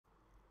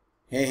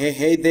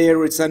Hey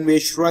there, it's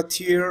Anvesh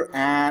here,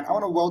 and I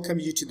want to welcome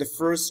you to the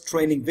first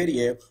training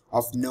video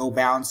of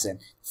NoBouncein.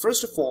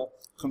 First of all,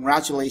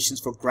 congratulations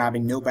for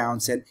grabbing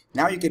NoBouncein.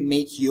 Now you can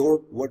make your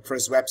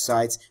WordPress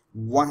websites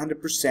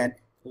 100%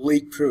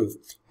 leak-proof.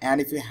 And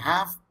if you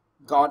have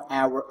got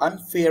our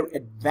unfair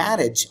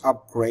advantage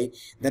upgrade,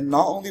 then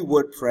not only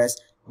WordPress,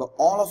 but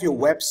all of your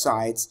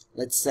websites,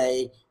 let's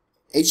say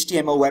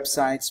HTML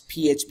websites,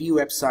 PHP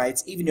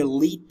websites, even your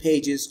lead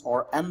pages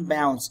or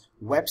unbounce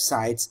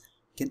websites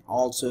can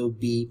also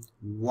be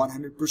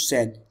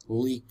 100%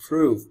 leak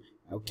proof.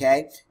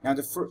 Okay, now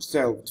the first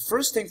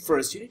thing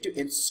first, you need to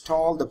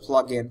install the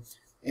plugin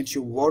into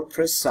your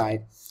WordPress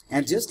site,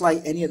 and just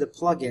like any other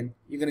plugin,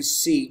 you're going to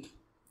see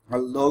a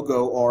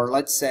logo, or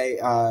let's say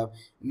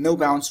no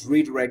bounce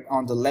redirect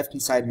on the left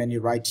hand side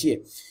menu right here.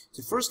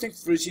 So first thing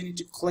first, you need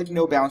to click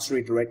no bounce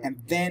redirect,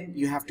 and then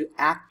you have to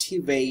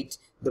activate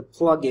the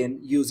plugin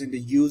using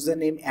the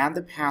username and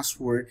the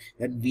password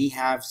that we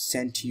have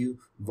sent you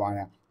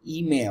via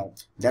email.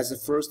 That's the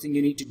first thing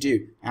you need to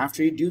do.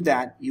 After you do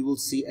that, you will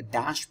see a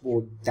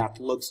dashboard that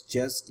looks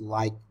just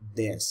like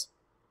this.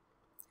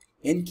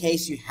 In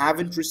case you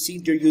haven't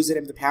received your username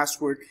and the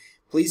password,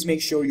 please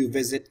make sure you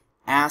visit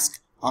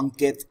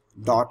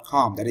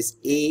askankit.com. That is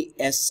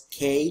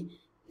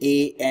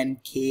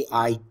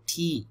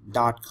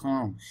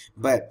ASKANKIT.com.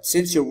 But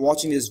since you're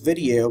watching this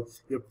video,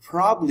 you're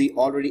probably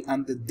already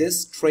under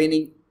this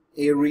training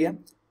area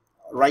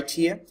right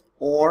here,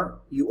 or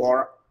you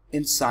are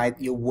inside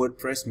your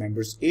WordPress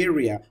members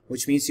area,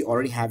 which means you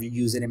already have your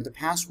username and the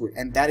password,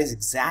 and that is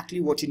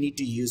exactly what you need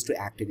to use to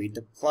activate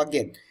the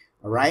plugin.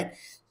 All right,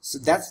 so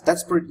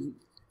that's pretty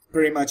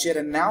much it.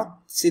 And now,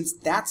 since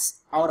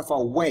that's out of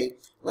our way,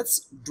 let's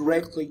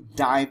directly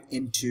dive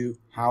into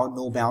how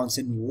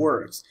NoBouncein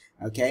works.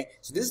 Okay,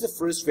 so this is the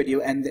first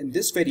video, and in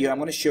this video I'm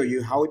going to show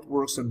you how it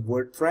works on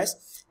WordPress,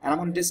 and I'm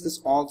going to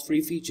discuss all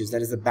three features.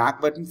 That is the back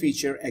button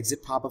feature,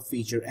 exit pop-up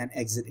feature, and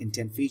exit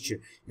intent feature.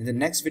 In the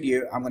next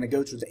video, I'm going to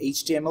go through the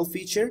HTML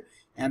feature,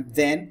 and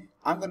then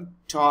I'm going to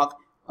talk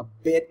a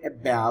bit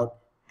about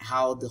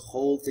how the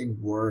whole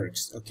thing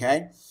works.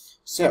 Okay,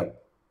 so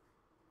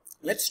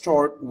let's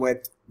start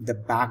with the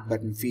back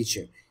button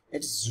feature.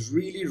 It's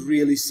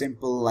really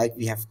simple, like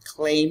we have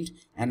claimed,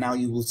 and now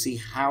you will see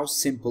how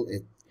simple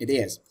it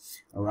is.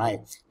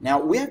 Alright, now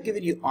we have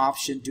given you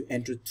option to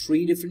enter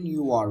 3 different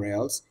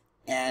URLs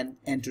and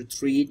enter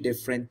 3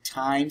 different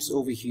times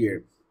over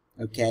here.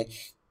 Okay,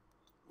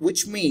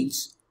 which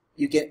means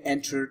you can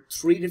enter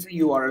 3 different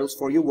URLs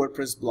for your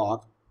WordPress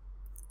blog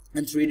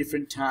and 3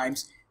 different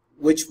times,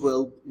 which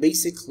will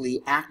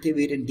basically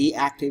activate and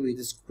deactivate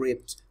the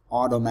script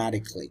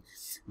automatically.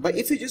 But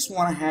if you just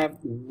want to have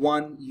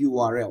one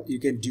URL, you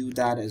can do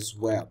that as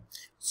well.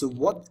 So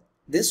what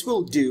this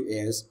will do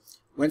is,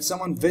 when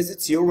someone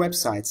visits your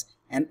websites,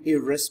 and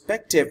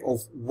irrespective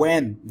of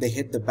when they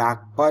hit the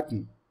back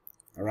button,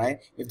 all right,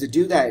 if they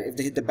do that, if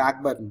they hit the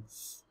back button,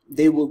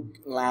 they will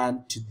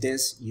land to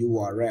this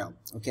URL.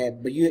 Okay,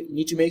 but you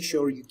need to make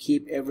sure you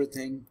keep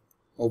everything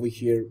over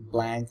here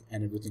blank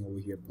and everything over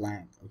here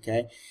blank.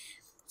 Okay,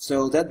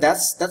 so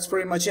that's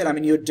pretty much it. I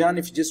mean, you're done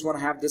if you just want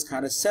to have this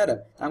kind of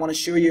setup. I want to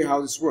show you how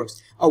this works.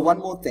 Oh, one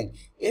more thing,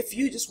 if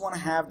you just want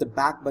to have the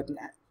back button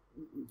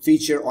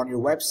feature on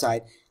your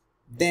website,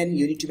 then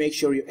you need to make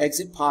sure your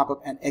exit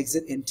pop-up and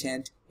exit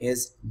intent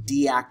is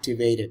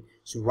deactivated.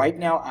 So right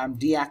now I'm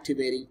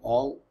deactivating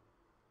all,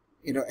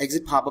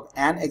 exit pop-up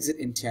and exit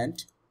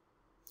intent,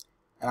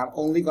 and I'm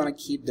only going to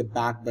keep the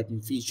back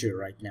button feature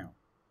right now.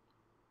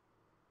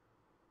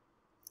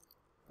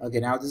 Okay,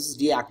 now this is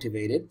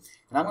deactivated,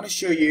 and I'm going to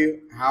show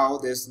you how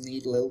this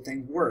neat little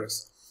thing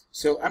works.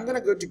 So I'm going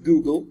to go to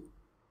Google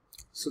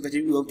so that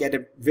you will get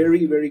a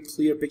very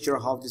clear picture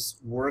of how this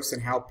works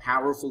and how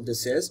powerful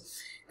this is.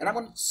 And I'm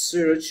going to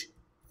search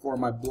for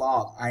my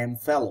blog, I Am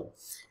Fellow.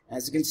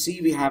 As you can see,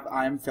 we have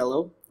I Am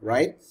Fellow,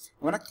 right?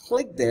 When I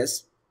click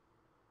this,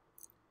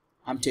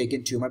 I'm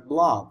taken to my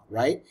blog,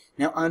 right?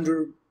 Now,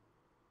 under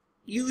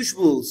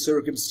usual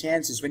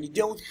circumstances, when you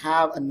don't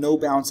have a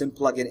NoBouncein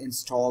plugin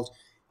installed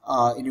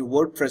in your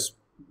WordPress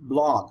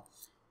blog,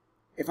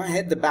 if I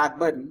hit the back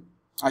button,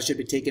 I should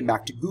be taken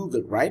back to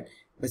Google, right?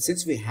 But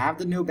since we have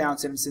the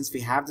NoBouncein, since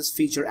we have this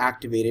feature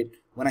activated,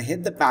 when I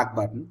hit the back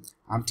button,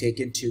 I'm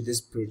taken to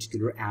this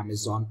particular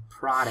Amazon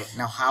product.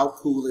 Now, how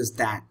cool is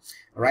that?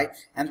 All right,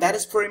 and that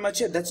is pretty much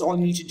it. That's all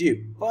you need to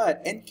do.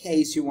 But in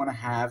case you want to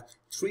have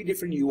 3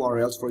 different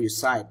URLs for your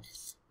site,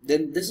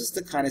 then this is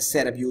the kind of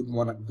setup you would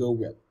want to go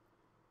with.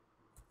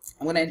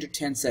 I'm going to enter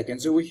 10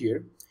 seconds over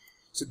here.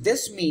 So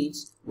this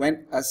means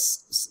when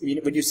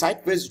your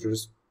site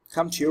visitors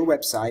come to your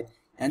website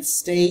and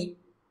stay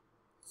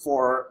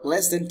for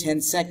less than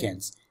 10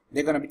 seconds,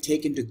 they're going to be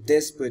taken to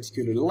this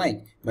particular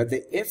link. But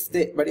if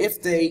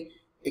they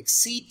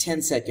exceed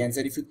 10 seconds,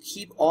 and if you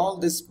keep all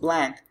this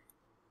blank,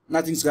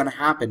 nothing's going to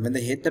happen. When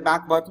they hit the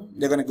back button,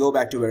 they're going to go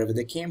back to wherever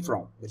they came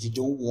from. But you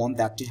don't want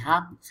that to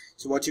happen.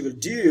 So what you will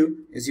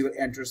do is you will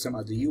enter some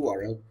other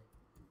URL.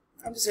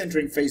 I'm just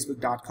entering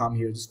facebook.com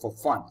here just for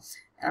fun.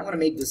 And I'm going to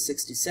make this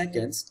 60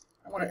 seconds.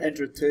 I'm going to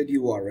enter a third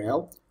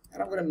URL.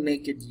 and I'm going to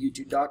make it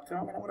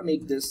youtube.com, and I'm going to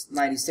make this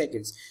 90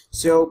 seconds.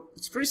 So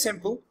it's pretty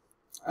simple.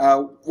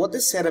 What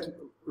this setup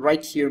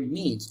right here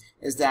means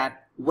is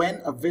that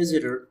when a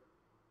visitor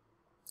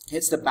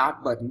hits the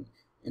back button,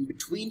 in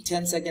between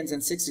 10 seconds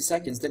and 60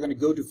 seconds, they're going to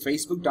go to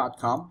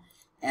facebook.com,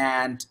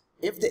 and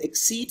if they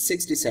exceed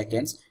 60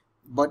 seconds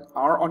but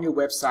are on your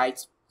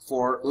website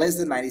for less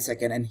than 90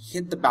 seconds and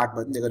hit the back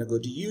button, they're going to go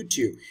to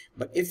YouTube.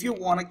 But if you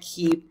want to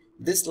keep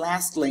this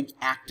last link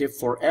active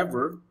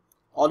forever,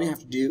 all you have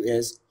to do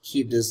is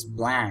keep this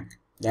blank.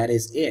 That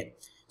is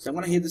it. So I'm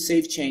going to hit the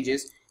save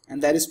changes,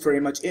 and that is pretty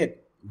much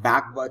it.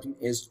 Back button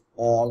is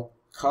all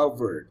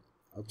covered.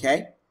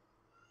 Okay?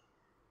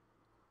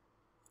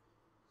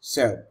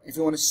 So if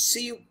you want to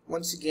see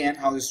once again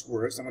how this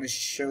works, I'm going to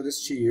show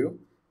this to you.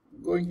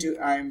 I'm going to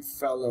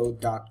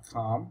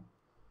IamFellow.com.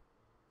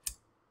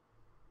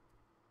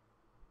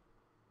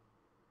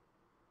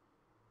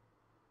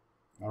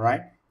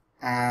 Alright,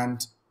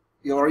 and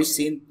you've already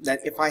seen that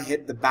if I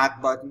hit the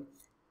back button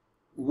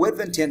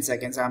within 10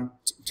 seconds, I'm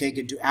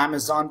taken to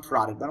Amazon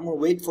product. But I'm going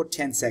to wait for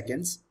 10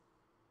 seconds.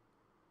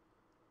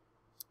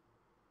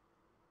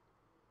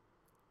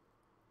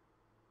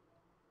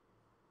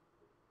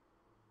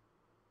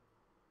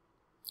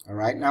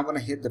 Alright, now I'm going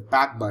to hit the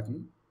back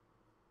button,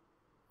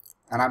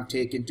 and I'm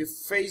taken to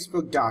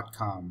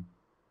Facebook.com.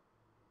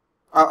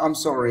 I'm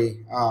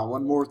sorry,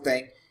 one more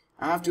thing.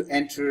 I have to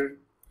enter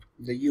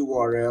the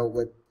URL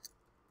with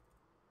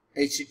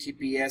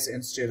HTTPS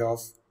instead of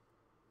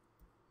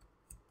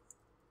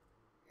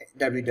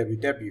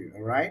www.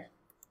 Alright,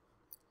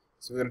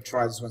 so we're going to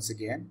try this once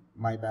again.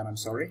 My bad, I'm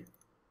sorry.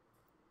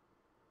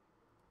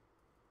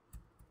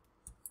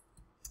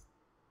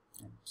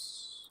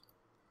 Oops.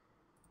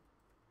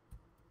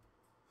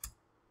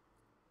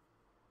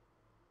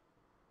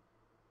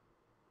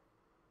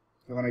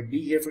 We're going to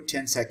be here for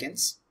 10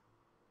 seconds.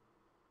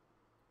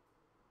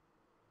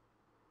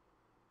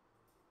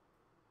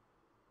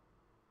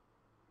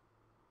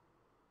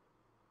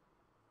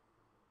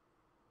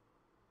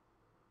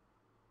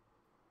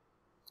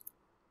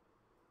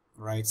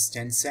 Right, it's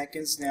 10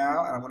 seconds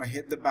now, and I'm going to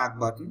hit the back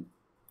button,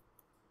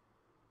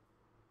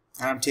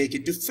 and I'm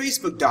taken to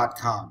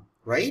Facebook.com.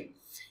 Right?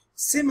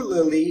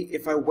 Similarly,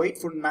 if I wait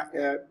for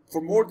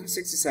more than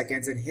 60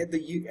 seconds and hit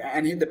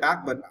the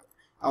back button,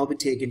 I'll be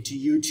taken to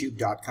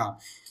YouTube.com.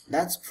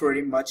 That's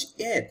pretty much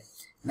it.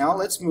 Now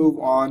let's move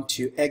on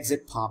to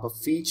exit pop-up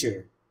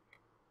feature.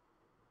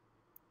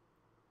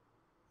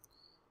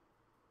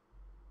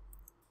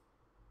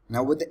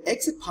 Now with the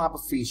exit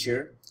pop-up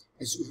feature,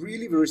 it's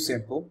really very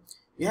simple.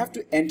 You have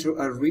to enter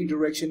a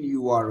redirection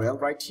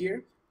URL right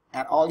here,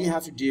 and all you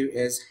have to do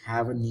is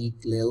have a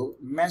neat little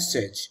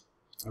message.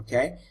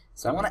 Okay,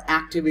 so I'm going to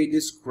activate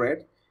this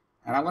grid,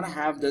 and I'm going to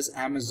have this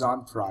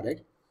Amazon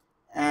product,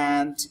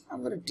 and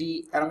I'm going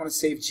to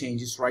save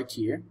changes right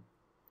here,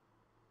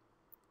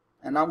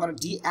 and I'm going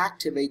to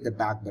deactivate the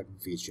back button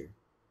feature.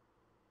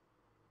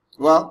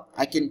 Well,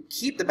 I can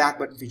keep the back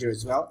button feature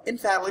as well. In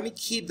fact, let me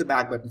keep the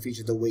back button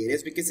feature the way it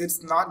is, because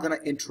it's not going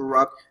to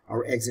interrupt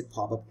our exit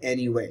pop-up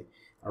anyway.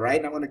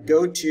 Alright, I'm going to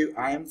go to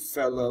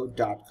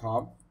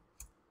IamFellow.com.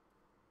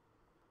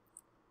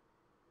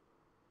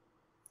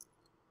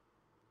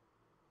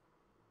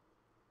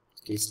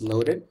 Okay, it's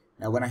loaded.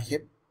 Now when I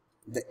hit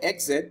the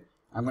exit,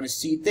 I'm going to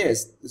see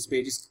this. This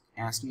page is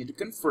asking me to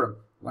confirm.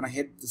 When I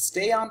hit the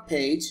stay on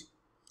page,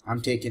 I'm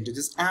taken to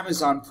this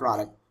Amazon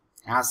product.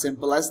 As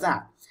simple as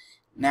that.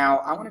 Now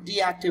I want to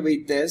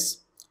deactivate this,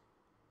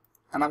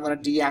 and I'm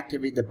going to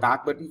deactivate the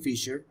back button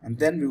feature, and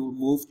then we will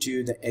move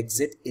to the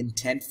exit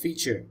intent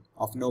feature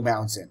of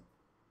NoBouncein.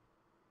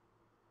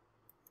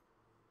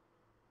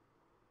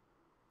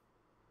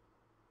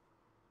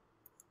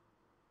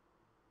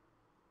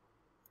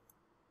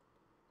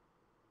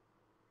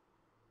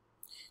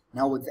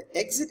 Now with the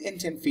exit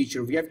intent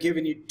feature, we have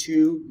given you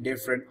two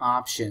different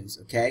options.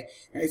 Okay,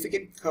 now if you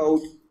can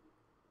code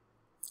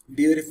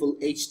beautiful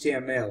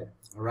HTML,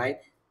 all right,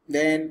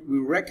 then we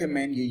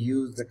recommend you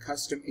use the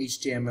custom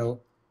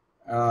HTML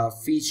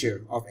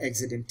feature of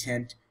exit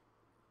intent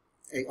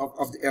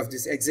of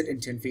this exit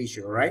intent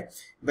feature. All right,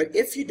 but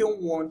if you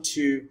don't want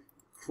to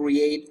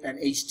create an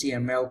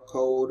HTML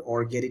code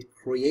or get it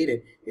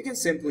created, you can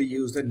simply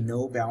use the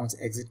NoBounce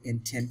exit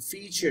intent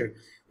feature,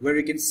 where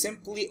you can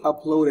simply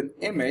upload an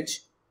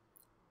image,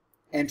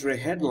 enter a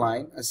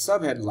headline, a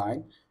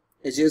subheadline,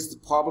 adjust the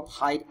pop-up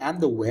height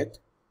and the width,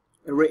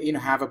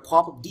 have a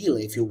pop-up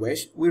delay if you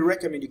wish. We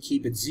recommend you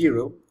keep it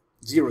 0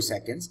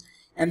 seconds,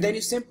 and then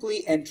you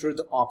simply enter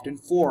the opt-in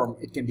form.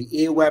 It can be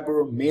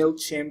Aweber,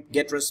 MailChimp,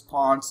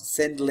 GetResponse,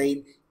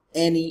 SendLane,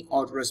 any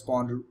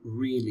autoresponder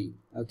really.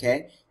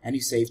 Okay, and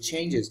you save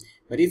changes.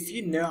 But if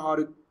you know how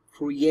to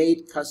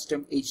create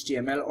custom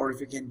HTML, or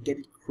if you can get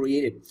it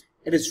created,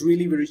 it is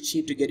really very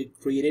cheap to get it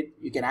created.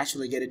 You can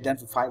actually get it done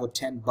for $5 or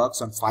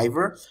 $10 on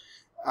Fiverr.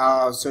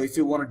 So if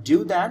you want to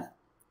do that,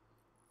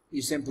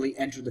 you simply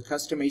enter the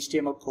custom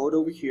HTML code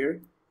over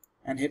here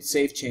and hit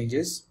save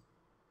changes.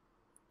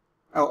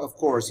 Oh, of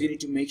course, you need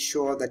to make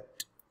sure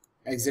that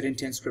exit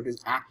intent script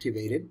is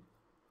activated.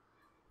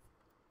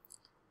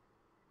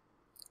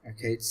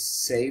 Okay, it's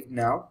saved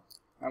now.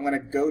 I'm going to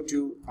go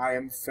to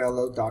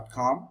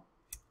iamfellow.com.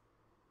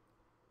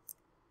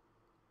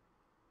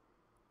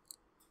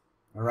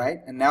 All right,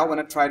 and now when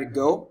I try to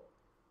go,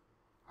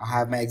 I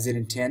have my exit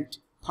intent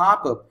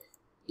pop-up,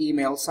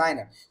 email sign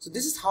up. So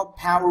this is how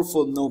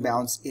powerful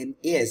NoBouncein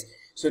is.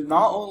 So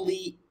not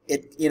only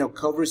it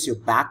covers your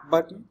back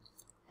button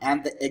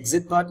and the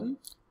exit button,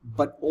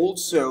 but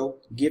also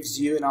gives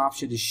you an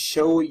option to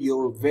show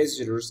your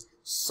visitors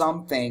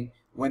something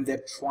when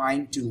they're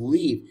trying to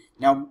leave.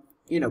 Now,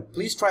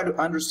 please try to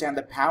understand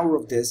the power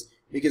of this,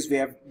 because we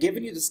have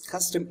given you this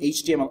custom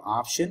HTML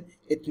option.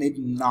 It need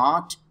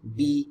not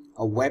be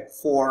a web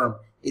form.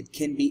 It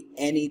can be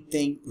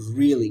anything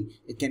really.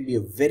 It can be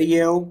a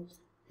video,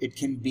 it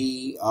can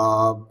be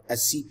a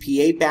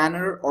CPA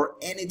banner, or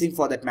anything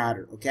for that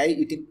matter. Okay,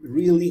 you can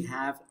really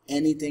have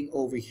anything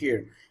over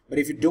here. But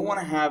if you don't want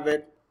to have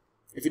it,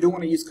 if you don't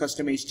want to use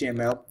custom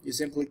HTML, you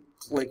simply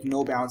click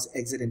No Bounce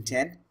Exit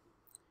Intent,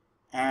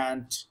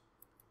 and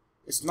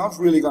it's not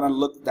really going to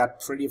look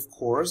that pretty, of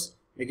course,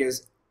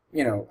 because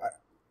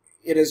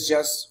it is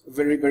just a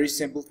very, very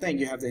simple thing.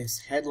 You have this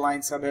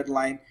headline,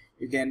 subheadline.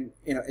 You can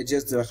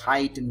adjust the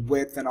height and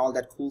width and all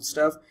that cool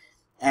stuff,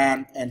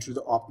 and enter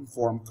the opt-in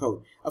form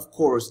code. Of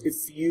course,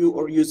 if you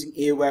are using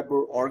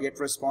Aweber or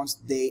GetResponse,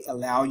 they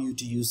allow you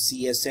to use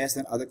CSS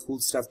and other cool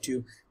stuff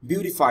to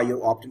beautify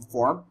your opt-in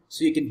form,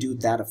 so you can do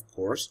that, of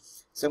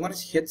course. So I'm going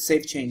to hit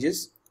Save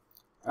Changes,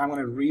 and I'm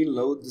going to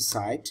reload the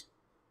site.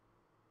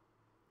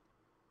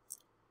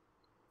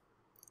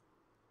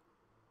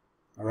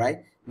 All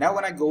right, now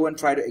when I go and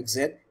try to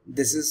exit,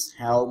 this is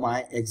how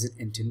my exit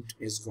intent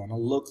is going to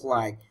look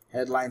like.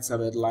 Headline,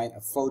 subheadline,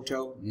 a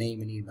photo,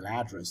 name, and email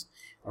address.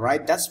 All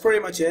right, that's pretty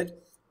much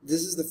it.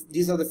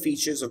 These are the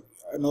features of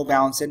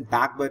NoBouncein: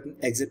 back button,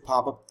 exit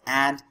pop-up,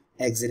 and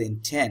exit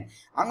intent.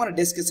 I'm going to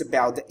discuss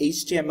about the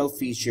HTML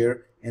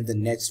feature in the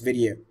next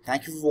video.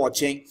 Thank you for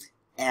watching,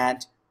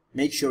 and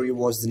make sure you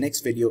watch the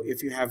next video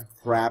if you have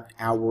grabbed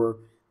our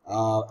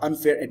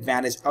unfair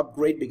advantage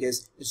upgrade,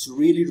 because it's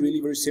really,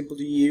 really very simple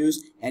to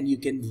use, and you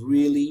can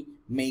really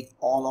make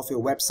all of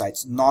your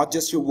websites, not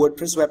just your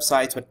WordPress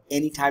websites, but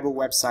any type of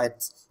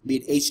websites, be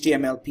it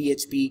HTML,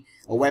 PHP,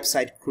 a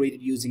website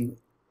created using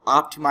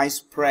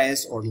optimized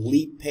press or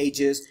lead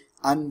pages,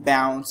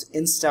 unbounce,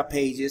 Insta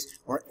pages,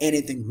 or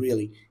anything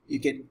really. You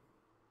can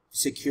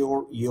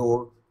secure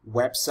your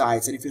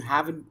websites, and if you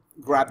haven't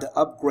grabbed the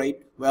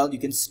upgrade, well, you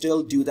can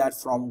still do that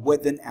from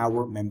within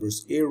our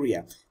members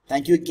area.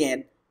 Thank you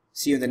again.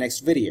 See you in the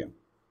next video.